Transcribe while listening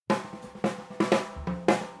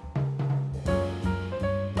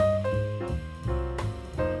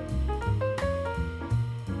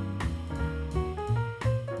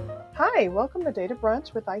Hi, welcome to Data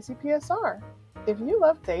Brunch with ICPSR. If you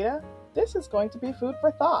love data, this is going to be food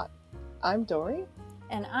for thought. I'm Dory.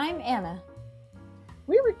 And I'm Anna.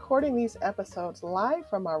 We're recording these episodes live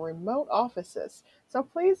from our remote offices, so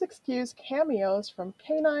please excuse cameos from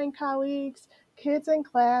canine colleagues, kids in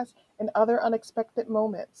class, and other unexpected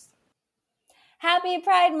moments. Happy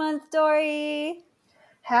Pride Month, Dory!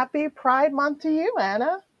 Happy Pride Month to you,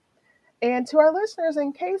 Anna. And to our listeners,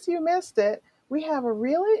 in case you missed it, we have a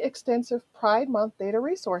really extensive Pride Month data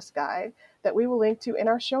resource guide that we will link to in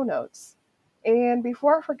our show notes. And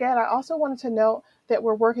before I forget, I also wanted to note that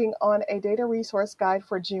we're working on a data resource guide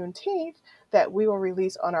for Juneteenth that we will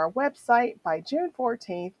release on our website by June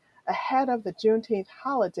 14th, ahead of the Juneteenth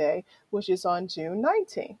holiday, which is on June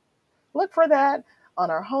 19th. Look for that on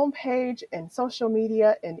our homepage and social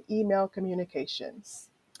media and email communications.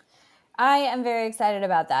 I am very excited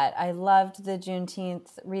about that. I loved the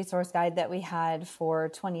Juneteenth resource guide that we had for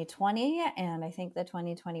 2020, and I think the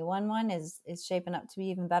 2021 one is shaping up to be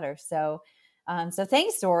even better. So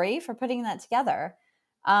thanks, Dory, for putting that together.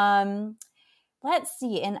 Let's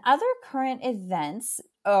see. In other current events,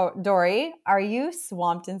 Dory, are you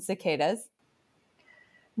swamped in cicadas?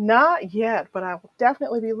 Not yet, but I will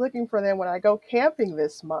definitely be looking for them when I go camping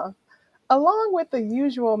this month, along with the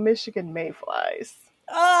usual Michigan mayflies.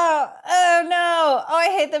 Oh no. Oh, I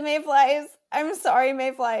hate the mayflies. I'm sorry,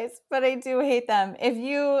 mayflies, but I do hate them. If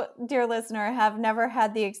you, dear listener, have never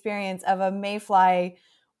had the experience of a mayfly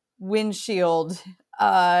windshield,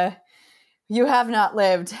 you have not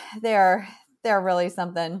lived. They're really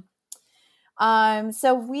something.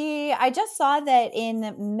 I just saw that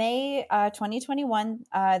in May 2021,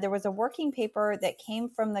 there was a working paper that came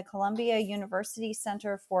from the Columbia University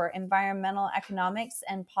Center for Environmental Economics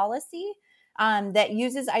and Policy that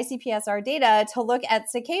uses ICPSR data to look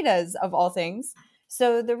at cicadas, of all things.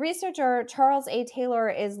 So the researcher, Charles A.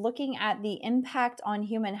 Taylor, is looking at the impact on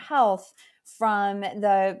human health from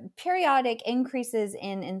the periodic increases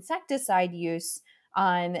in insecticide use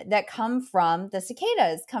that come from the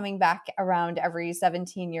cicadas coming back around every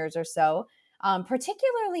 17 years or so,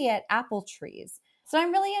 particularly at apple trees. So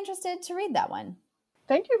I'm really interested to read that one.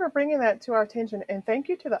 Thank you for bringing that to our attention, and thank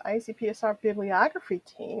you to the ICPSR bibliography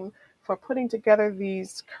team for putting together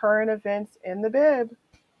these current events in the bib.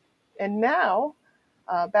 And now,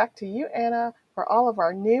 back to you, Anna, for all of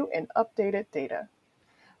our new and updated data.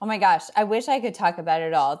 Oh my gosh, I wish I could talk about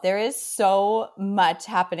it all. There is so much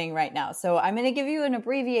happening right now. So I'm going to give you an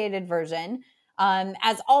abbreviated version.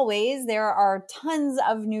 As always, there are tons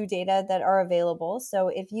of new data that are available. So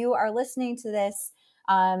if you are listening to this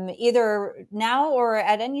either now or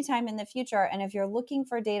at any time in the future, and if you're looking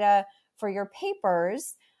for data for your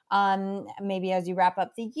papers, maybe as you wrap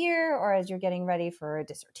up the year or as you're getting ready for a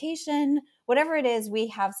dissertation, whatever it is, we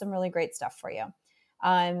have some really great stuff for you.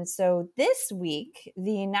 So this week,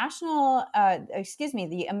 the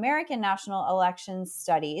American National Elections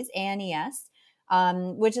Studies, ANES,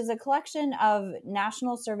 which is a collection of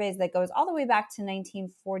national surveys that goes all the way back to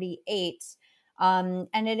 1948.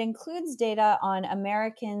 And it includes data on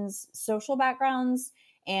Americans' social backgrounds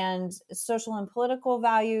and social and political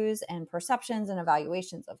values and perceptions and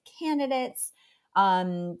evaluations of candidates,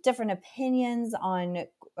 different opinions on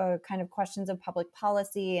kind of questions of public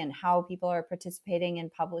policy and how people are participating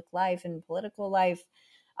in public life and political life.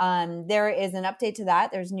 There is an update to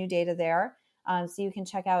that. There's new data there. So you can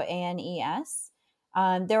check out ANES.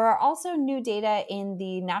 There are also new data in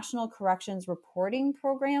the National Corrections Reporting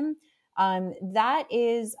Program. That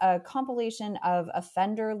is a compilation of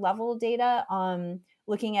offender level data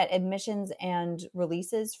looking at admissions and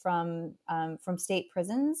releases from state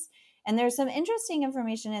prisons. And there's some interesting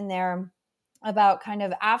information in there about kind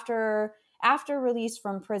of after release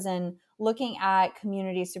from prison, looking at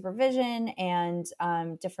community supervision and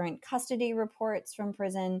different custody reports from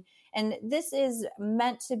prison. And this is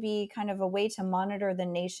meant to be kind of a way to monitor the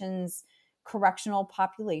nation's correctional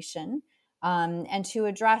population and to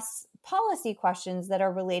address policy questions that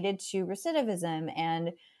are related to recidivism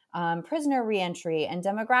and prisoner reentry and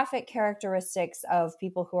demographic characteristics of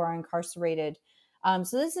people who are incarcerated.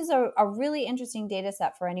 So this is a really interesting data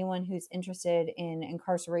set for anyone who's interested in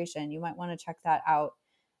incarceration. You might want to check that out.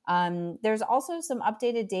 There's also some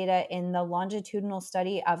updated data in the longitudinal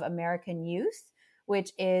study of American youth,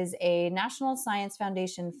 which is a National Science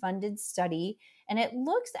Foundation funded study, and it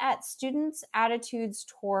looks at students' attitudes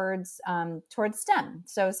towards STEM,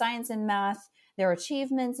 so science and math, their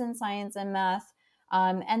achievements in science and math,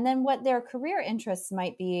 and then what their career interests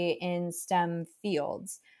might be in STEM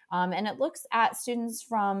fields. And it looks at students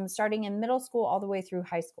from starting in middle school all the way through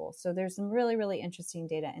high school. So there's some really, really interesting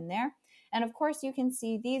data in there. And of course, you can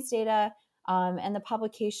see these data and the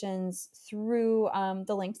publications through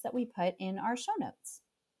the links that we put in our show notes.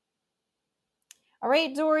 All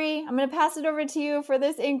right, Dory, I'm going to pass it over to you for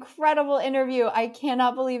this incredible interview. I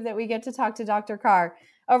cannot believe that we get to talk to Dr. Carr.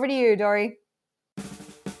 Over to you, Dory.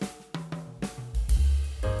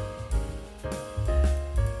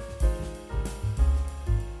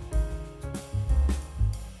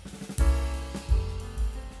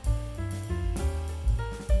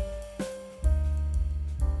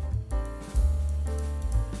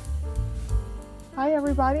 Hi,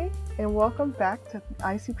 everybody, and welcome back to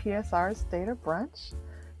ICPSR's Data Brunch.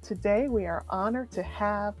 Today, we are honored to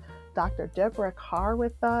have Dr. Deborah Carr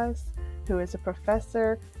with us, who is a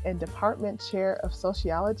professor and department chair of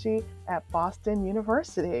sociology at Boston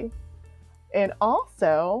University. And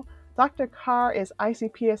also, Dr. Carr is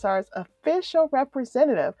ICPSR's official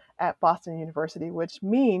representative at Boston University, which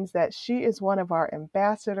means that she is one of our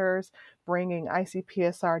ambassadors bringing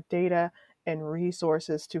ICPSR data and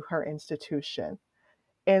resources to her institution.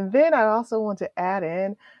 And then I also want to add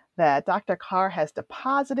in that Dr. Carr has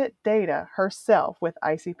deposited data herself with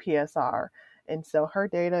ICPSR. And so her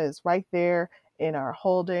data is right there in our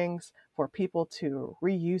holdings for people to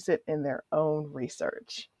reuse it in their own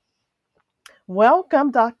research.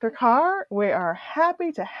 Welcome, Dr. Carr. We are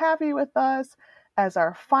happy to have you with us as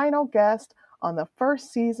our final guest on the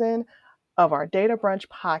first season of our Data Brunch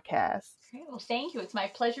podcast. Great. Well, thank you. It's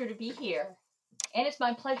my pleasure to be here. And it's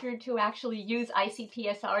my pleasure to actually use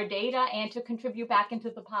ICPSR data and to contribute back into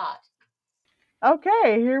the pot.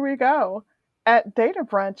 Okay, here we go. At Data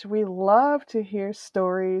Brunch, we love to hear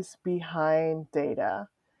stories behind data.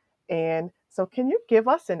 And so, can you give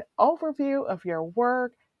us an overview of your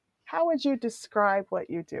work? How would you describe what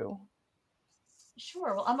you do?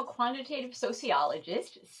 Sure. Well, I'm a quantitative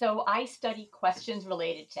sociologist, so I study questions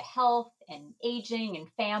related to health and aging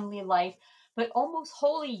and family life, but almost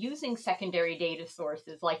wholly using secondary data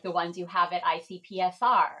sources like the ones you have at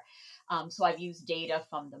ICPSR. So I've used data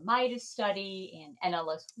from the MIDAS study and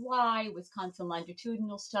NLSY, Wisconsin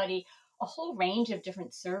Longitudinal Study, a whole range of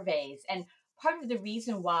different surveys. And part of the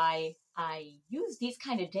reason why I use these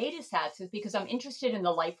kind of data sets is because I'm interested in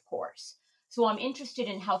the life course. So I'm interested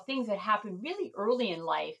in how things that happen really early in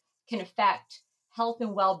life can affect health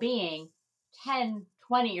and well-being 10,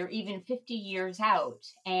 20, or even 50 years out.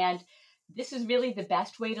 And this is really the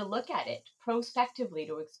best way to look at it prospectively,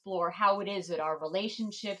 to explore how it is that our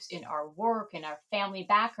relationships in our work and our family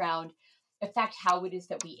background affect how it is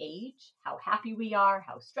that we age, how happy we are,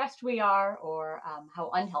 how stressed we are, or how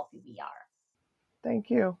unhealthy we are. Thank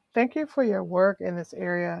you. Thank you for your work in this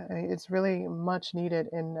area. It's really much needed,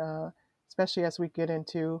 especially as we get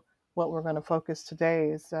into what we're going to focus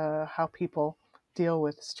today is how people deal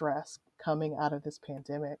with stress coming out of this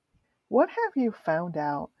pandemic. What have you found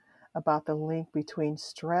out about the link between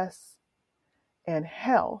stress and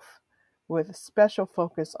health with a special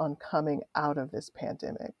focus on coming out of this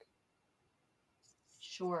pandemic?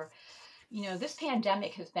 Sure. This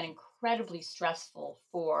pandemic has been incredibly stressful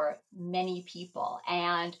for many people,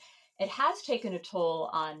 and it has taken a toll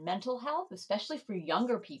on mental health, especially for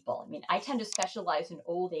younger people. I mean, I tend to specialize in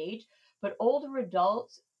old age, but older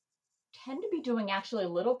adults tend to be doing actually a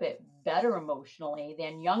little bit better emotionally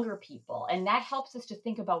than younger people. And that helps us to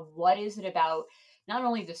think about what is it about not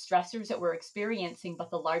only the stressors that we're experiencing,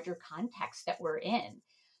 but the larger context that we're in.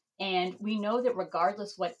 And we know that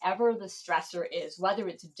regardless, whatever the stressor is, whether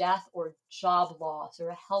it's death or job loss or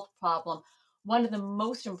a health problem, one of the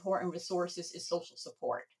most important resources is social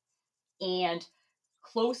support. And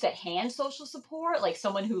close at hand social support, like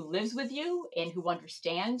someone who lives with you and who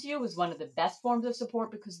understands you, is one of the best forms of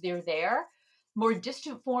support because they're there. More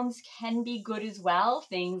distant forms can be good as well,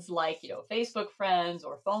 things like, Facebook friends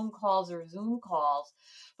or phone calls or Zoom calls.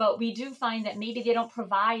 But we do find that maybe they don't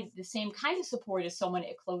provide the same kind of support as someone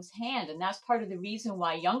at close hand. And that's part of the reason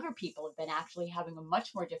why younger people have been actually having a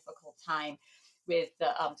much more difficult time with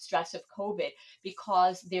the stress of COVID,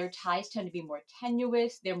 because their ties tend to be more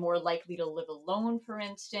tenuous. They're more likely to live alone, for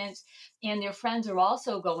instance, and their friends are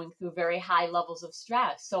also going through very high levels of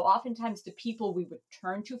stress. So oftentimes the people we would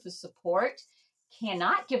turn to for support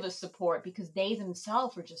cannot give us support because they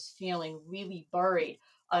themselves are just feeling really buried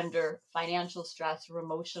under financial stress or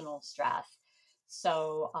emotional stress.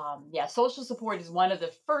 So, social support is one of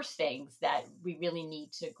the first things that we really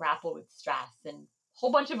need to grapple with stress, and a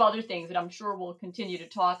whole bunch of other things that I'm sure we'll continue to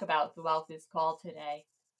talk about throughout this call today.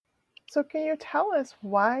 So, can you tell us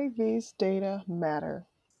why these data matter?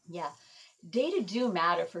 Yeah, data do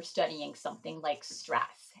matter for studying something like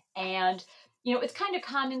stress. And It's kind of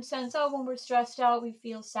common sense. Oh, when we're stressed out, we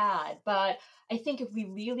feel sad. But I think if we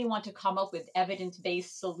really want to come up with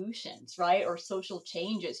evidence-based solutions, right, or social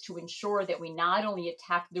changes to ensure that we not only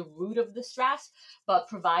attack the root of the stress, but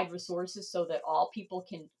provide resources so that all people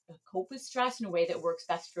can cope with stress in a way that works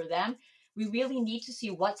best for them, we really need to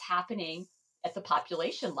see what's happening at the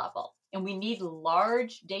population level. And we need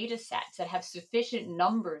large data sets that have sufficient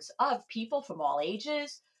numbers of people from all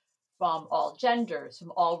ages, from all genders,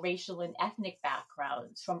 from all racial and ethnic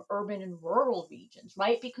backgrounds, from urban and rural regions,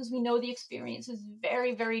 right? Because we know the experience is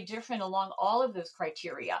very, very different along all of those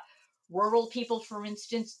criteria. Rural people, for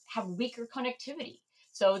instance, have weaker connectivity.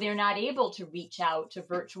 So they're not able to reach out to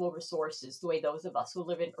virtual resources the way those of us who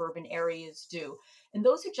live in urban areas do. And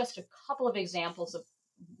those are just a couple of examples of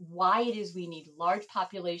why it is we need large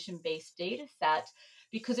population based data sets.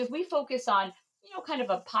 Because if we focus on kind of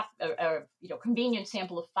a convenient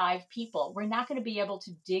sample of 5 people, we're not going to be able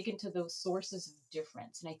to dig into those sources of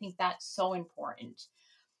difference. And I think that's so important.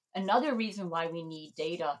 Another reason why we need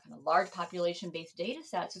data, kind of large population-based data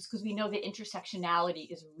sets, is because we know that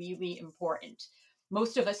intersectionality is really important.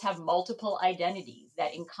 Most of us have multiple identities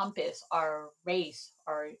that encompass our race,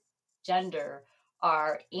 our gender,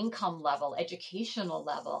 our income level, educational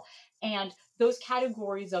level, and those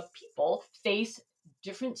categories of people face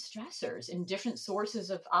different stressors and different sources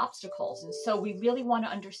of obstacles. And so we really want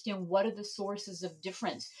to understand what are the sources of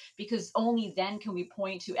difference, because only then can we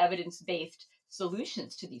point to evidence-based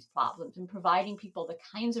solutions to these problems and providing people the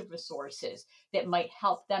kinds of resources that might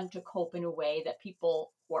help them to cope in a way that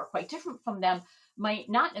people who are quite different from them might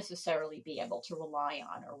not necessarily be able to rely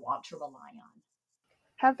on or want to rely on.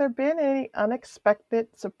 Have there been any unexpected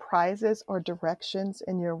surprises or directions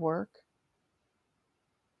in your work?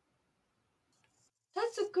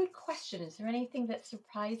 That's a good question. Is there anything that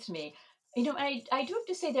surprised me? I do have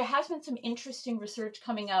to say there has been some interesting research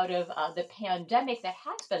coming out of the pandemic that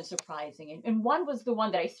has been surprising. And one was the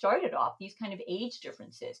one that I started off, these kind of age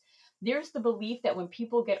differences. There's the belief that when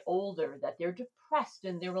people get older, that they're depressed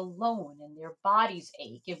and they're alone and their bodies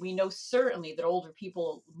ache. And we know certainly that older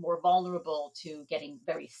people are more vulnerable to getting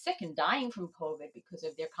very sick and dying from COVID because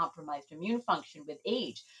of their compromised immune function with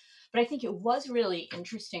age. But I think it was really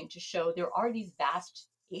interesting to show there are these vast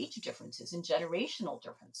age differences and generational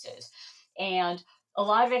differences. And a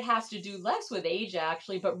lot of it has to do less with age,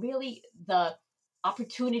 actually, but really the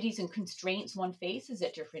opportunities and constraints one faces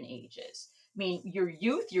at different ages. I mean, your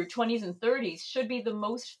youth, your 20s and 30s should be the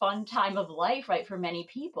most fun time of life, right, for many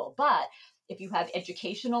people. But if you have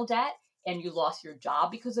educational debt and you lost your job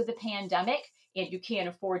because of the pandemic, and you can't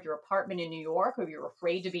afford your apartment in New York, or you're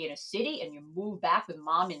afraid to be in a city and you move back with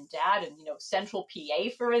mom and dad and, central PA,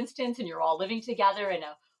 for instance, and you're all living together in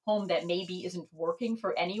a home that maybe isn't working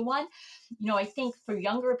for anyone. I think for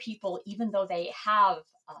younger people, even though they have,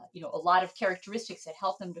 a lot of characteristics that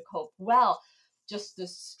help them to cope well, just the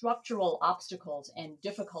structural obstacles and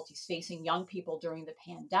difficulties facing young people during the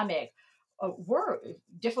pandemic were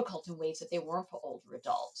difficult in ways that they weren't for older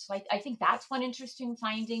adults. So I think that's one interesting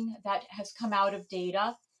finding that has come out of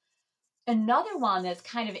data. Another one that's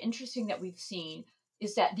kind of interesting that we've seen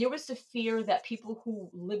is that there was the fear that people who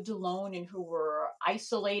lived alone and who were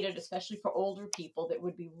isolated, especially for older people, that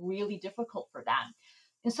would be really difficult for them.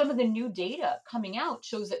 And some of the new data coming out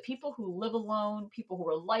shows that people who live alone, people who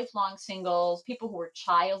are lifelong singles, people who are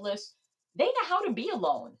childless, they know how to be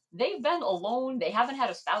alone. They've been alone. They haven't had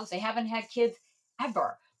a spouse. They haven't had kids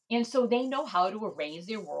ever. And so they know how to arrange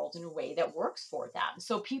their world in a way that works for them.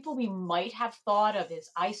 So people we might have thought of as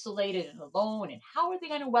isolated and alone, and how are they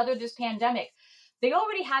going to weather this pandemic? They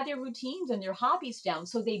already had their routines and their hobbies down,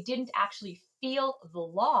 so they didn't actually feel the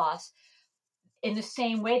loss in the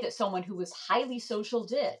same way that someone who was highly social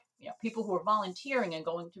did. People who are volunteering and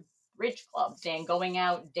going to bridge clubs and going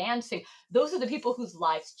out dancing, those are the people whose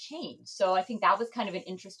lives changed. So I think that was kind of an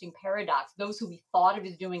interesting paradox. Those who we thought of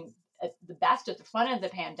as doing the best at the front end of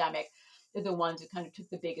the pandemic are the ones who kind of took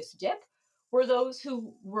the biggest dip, were those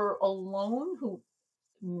who were alone, who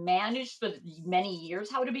managed for many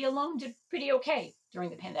years how to be alone, did pretty okay during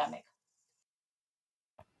the pandemic.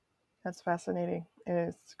 That's fascinating. And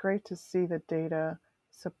it's great to see the data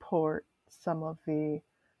support some of the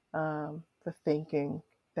thinking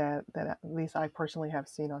that at least I personally have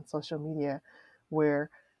seen on social media, where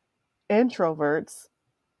introverts,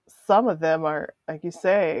 some of them are, like you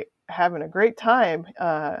say, having a great time,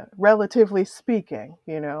 relatively speaking.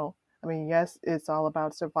 I mean, yes, it's all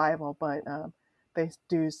about survival, but they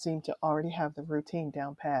do seem to already have the routine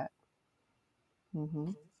down pat.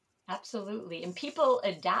 Mm-hmm. Absolutely. And people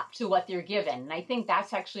adapt to what they're given. And I think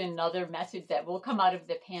that's actually another message that will come out of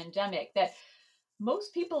the pandemic, that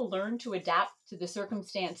most people learn to adapt to the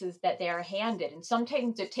circumstances that they are handed. And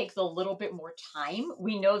sometimes it takes a little bit more time.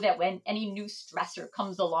 We know that when any new stressor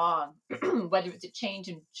comes along, whether it's a change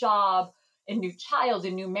in job, a new child,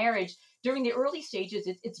 a new marriage, during the early stages,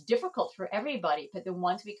 it's difficult for everybody. But then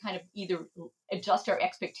once we kind of either adjust our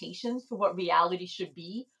expectations for what reality should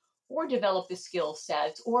be, or develop the skill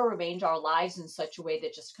sets, or arrange our lives in such a way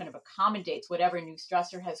that just kind of accommodates whatever new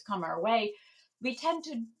stressor has come our way, we tend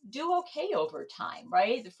to do okay over time,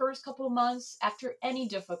 right? The first couple of months after any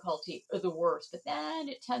difficulty are the worst, but then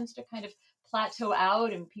it tends to kind of plateau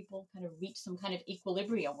out and people kind of reach some kind of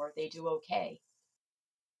equilibrium where they do okay.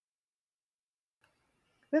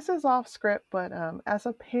 This is off script, but as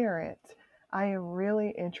a parent, I am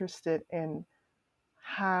really interested in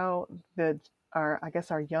how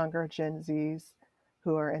our younger Gen Zs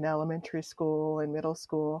who are in elementary school and middle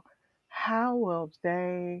school, how will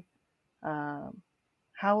they um,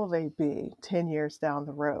 how will they be 10 years down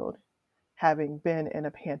the road, having been in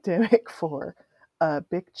a pandemic for a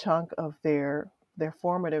big chunk of their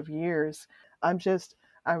formative years? I'm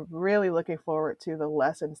really looking forward to the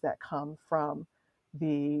lessons that come from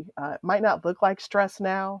the might not look like stress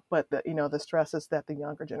now, but the stresses that the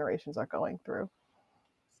younger generations are going through.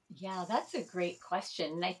 Yeah, that's a great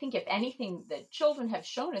question. And I think, if anything, the children have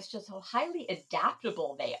shown us just how highly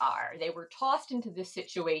adaptable they are. They were tossed into this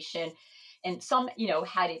situation, and some,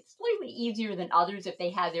 had it slightly easier than others if they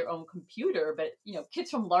had their own computer. But,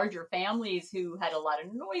 kids from larger families who had a lot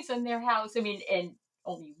of noise in their house, I mean, and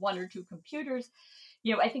only one or two computers,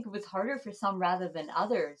 I think it was harder for some rather than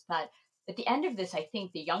others. But at the end of this, I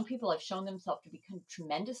think the young people have shown themselves to be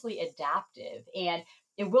tremendously adaptive. And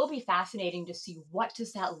it will be fascinating to see what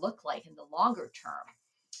does that look like in the longer term.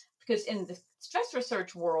 Because in the stress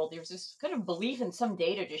research world, there's this kind of belief in some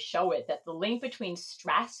data to show it, that the link between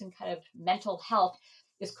stress and kind of mental health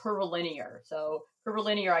is curvilinear. So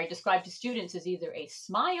curvilinear, I describe to students, as either a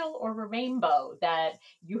smile or a rainbow, that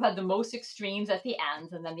you have the most extremes at the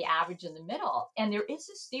ends and then the average in the middle. And there is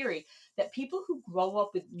this theory that people who grow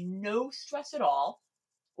up with no stress at all,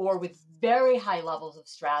 or with very high levels of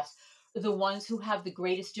stress, are the ones who have the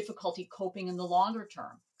greatest difficulty coping in the longer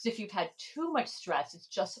term. Because if you've had too much stress, it's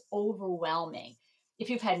just overwhelming. If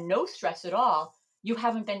you've had no stress at all, you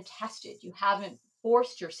haven't been tested. You haven't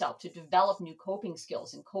forced yourself to develop new coping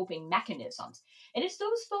skills and coping mechanisms. And it's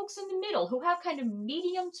those folks in the middle who have kind of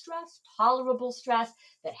medium stress, tolerable stress,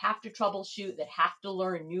 that have to troubleshoot, that have to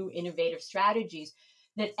learn new innovative strategies,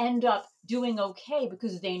 that end up doing okay,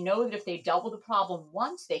 because they know that if they dealt with the problem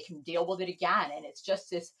once, they can deal with it again. And it's just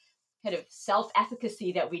this kind of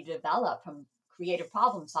self-efficacy that we develop from creative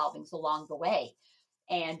problem solvings along the way.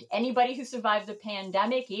 And anybody who survives the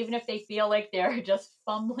pandemic, even if they feel like they're just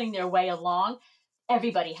fumbling their way along,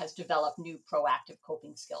 everybody has developed new proactive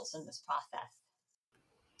coping skills in this process.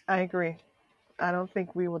 I agree. I don't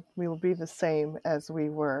think we will be the same as we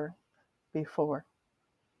were before.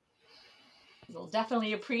 We'll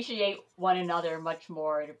definitely appreciate one another much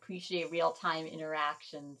more and appreciate real-time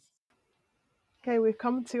interactions. Okay, we've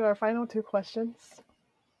come to our final two questions.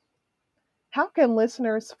 How can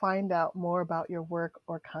listeners find out more about your work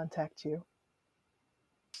or contact you?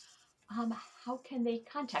 How can they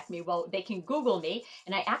contact me? Well, they can Google me,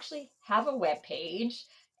 and I actually have a web page,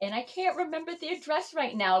 and I can't remember the address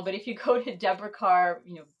right now. But if you go to Deborah Carr,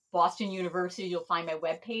 Boston University, you'll find my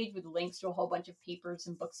web page with links to a whole bunch of papers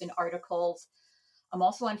and books and articles. I'm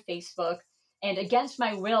also on Facebook, and against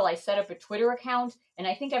my will, I set up a Twitter account, and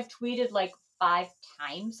I think I've tweeted like 5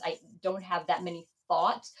 times. I don't have that many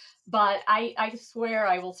thoughts, but I swear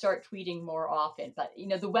I will start tweeting more often. But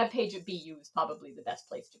the webpage at BU is probably the best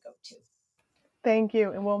place to go to. Thank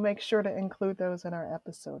you, and we'll make sure to include those in our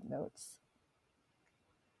episode notes.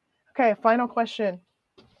 Okay, final question.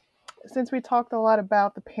 Since we talked a lot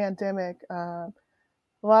about the pandemic, a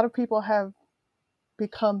lot of people have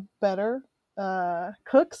become better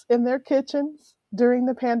cooks in their kitchens during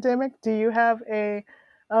the pandemic. Do you have a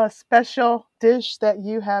special dish that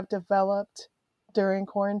you have developed during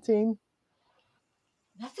quarantine?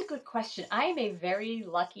 That's a good question. I am a very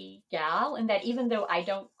lucky gal in that even though I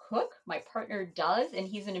don't cook, my partner does, and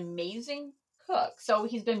he's an amazing cook. So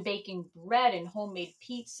he's been baking bread and homemade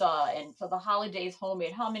pizza, and for the holidays,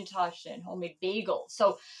 homemade Hamantash and homemade bagels.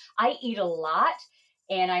 So I eat a lot,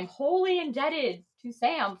 and I'm wholly indebted to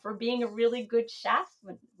Sam for being a really good chef.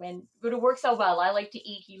 When it works out well, I like to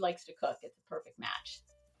eat, he likes to cook. It's a perfect match.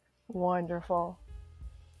 Wonderful.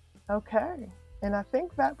 Okay, and I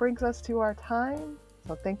think that brings us to our time.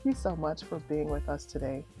 So thank you so much for being with us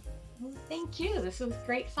today. Well, thank you. This was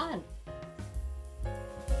great fun.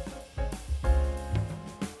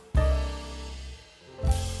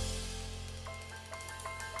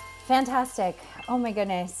 Fantastic. Oh my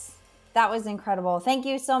goodness. That was incredible. Thank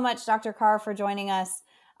you so much, Dr. Carr, for joining us.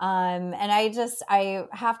 And I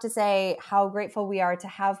have to say how grateful we are to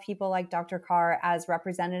have people like Dr. Carr as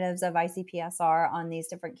representatives of ICPSR on these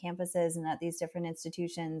different campuses and at these different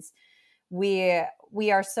institutions. We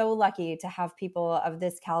are so lucky to have people of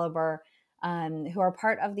this caliber who are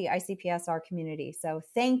part of the ICPSR community. So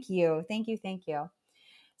thank you.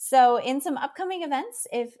 So in some upcoming events,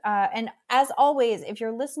 and as always, if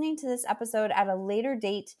you're listening to this episode at a later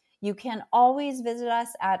date, you can always visit us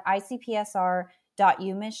at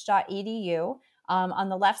icpsr.umich.edu. On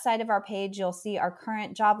the left side of our page, you'll see our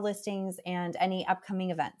current job listings and any upcoming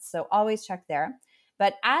events. So always check there.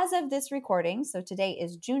 But as of this recording, so today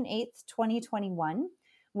is June 8th, 2021,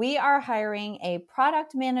 we are hiring a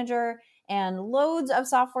product manager and loads of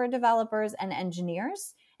software developers and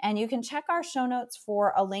engineers. And you can check our show notes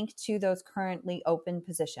for a link to those currently open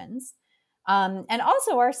positions. And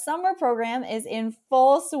also, our summer program is in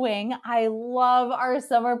full swing. I love our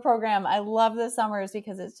summer program. I love the summers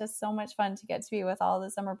because it's just so much fun to get to be with all the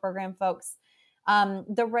summer program folks.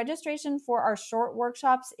 The registration for our short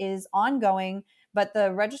workshops is ongoing, but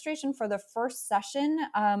the registration for the first session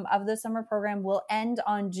of the summer program will end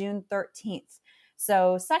on June 13th.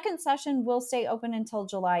 So second session will stay open until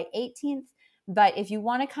July 18th. But if you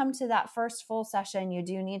want to come to that first full session, you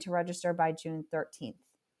do need to register by June 13th.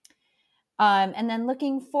 And then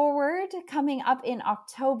looking forward, coming up in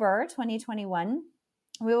October 2021,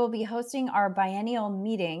 we will be hosting our biennial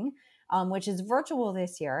meeting, which is virtual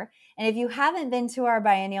this year. And if you haven't been to our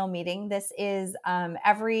biennial meeting, this is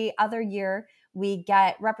every other year. We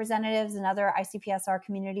get representatives and other ICPSR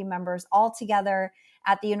community members all together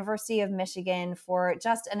at the University of Michigan for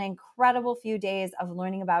just an incredible few days of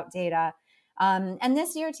learning about data. And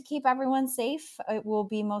this year, to keep everyone safe, it will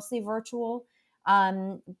be mostly virtual.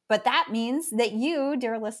 But that means that you,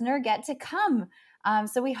 dear listener, get to come.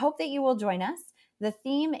 So we hope that you will join us. The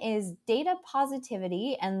theme is data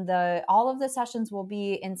positivity, and all of the sessions will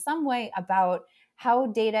be in some way about how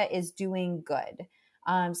data is doing good.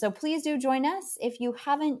 So please do join us. If you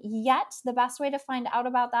haven't yet, the best way to find out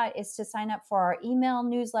about that is to sign up for our email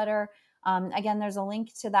newsletter. Again, there's a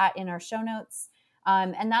link to that in our show notes.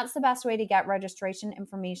 And that's the best way to get registration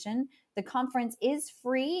information. The conference is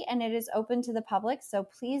free and it is open to the public. So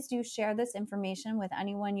please do share this information with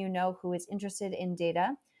anyone you know who is interested in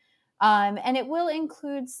data. And it will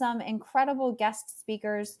include some incredible guest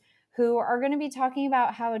speakers who are going to be talking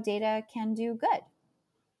about how data can do good.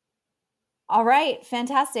 All right,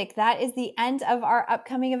 fantastic. That is the end of our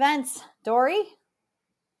upcoming events. Dory?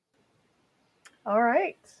 All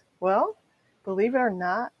right. Well, believe it or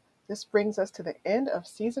not, this brings us to the end of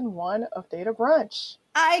season 1 of Data Brunch.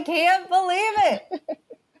 I can't believe it.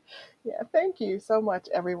 Yeah, thank you so much,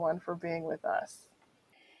 everyone, for being with us.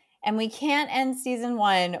 And we can't end season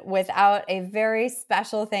 1 without a very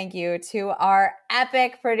special thank you to our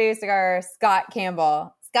epic producer, Scott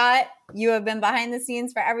Campbell. Scott, you have been behind the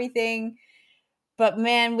scenes for everything, but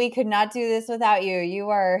man, we could not do this without you. You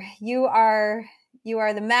are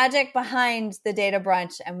the magic behind the Data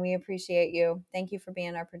Brunch, and we appreciate you. Thank you for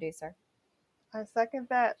being our producer. I second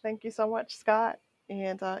that. Thank you so much, Scott.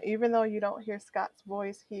 And even though you don't hear Scott's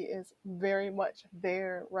voice, he is very much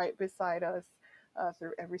there right beside us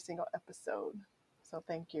through every single episode. So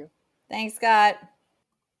thank you. Thanks, Scott.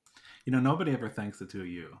 You know, nobody ever thanks the two of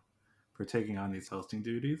you for taking on these hosting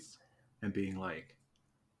duties and being like,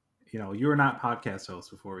 you know, you were not podcast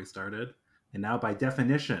hosts before we started. And now by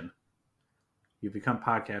definition, you've become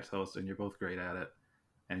podcast hosts and you're both great at it.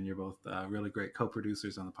 And you're both really great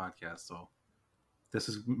co-producers on the podcast. So this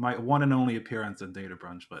is my one and only appearance in Data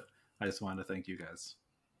Brunch, but I just wanted to thank you guys.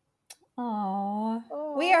 Oh,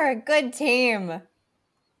 we are a good team.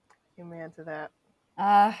 Amen to that.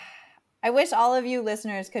 I wish all of you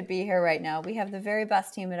listeners could be here right now. We have the very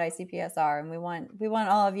best team at ICPSR, and we want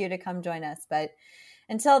all of you to come join us. But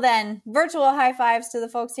until then, virtual high fives to the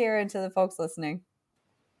folks here and to the folks listening.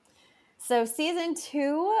 So season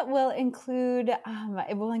 2 will include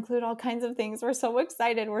all kinds of things. We're so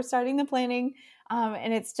excited. We're starting the planning,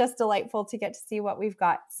 and it's just delightful to get to see what we've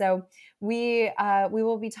got. So we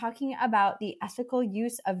will be talking about the ethical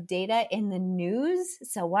use of data in the news.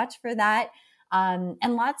 So watch for that, and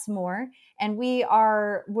lots more. And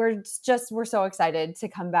we're so excited to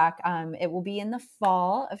come back. It will be in the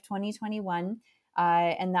fall of 2021.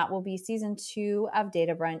 And that will be season 2 of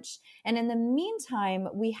Data Brunch. And in the meantime,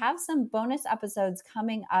 we have some bonus episodes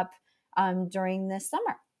coming up during this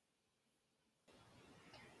summer.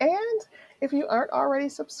 And if you aren't already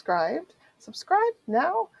subscribe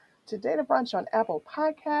now to Data Brunch on Apple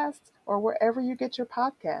Podcasts or wherever you get your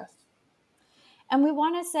podcasts. And we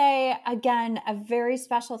want to say, again, a very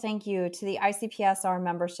special thank you to the ICPSR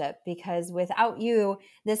membership, because without you,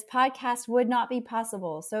 this podcast would not be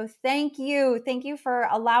possible. So thank you. Thank you for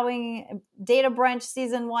allowing Data Brunch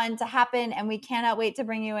Season 1 to happen. And we cannot wait to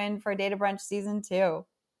bring you in for Data Brunch Season 2.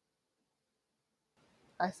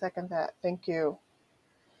 I second that. Thank you.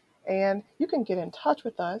 And you can get in touch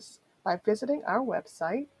with us by visiting our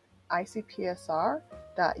website,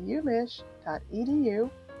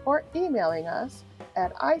 icpsr.umich.edu, or emailing us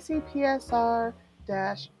at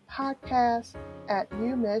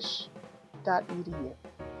icpsr-podcast@umich.edu.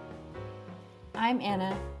 I'm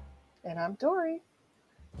Anna. And I'm Dory.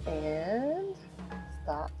 And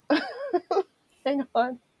stop. Hang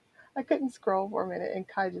on. I couldn't scroll for a minute and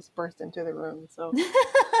Kai just burst into the room. So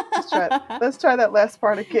let's try that last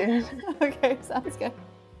part again. Okay, sounds good.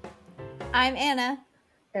 I'm Anna.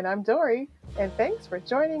 And I'm Dory. And thanks for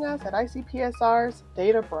joining us at ICPSR's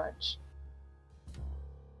Data Brunch.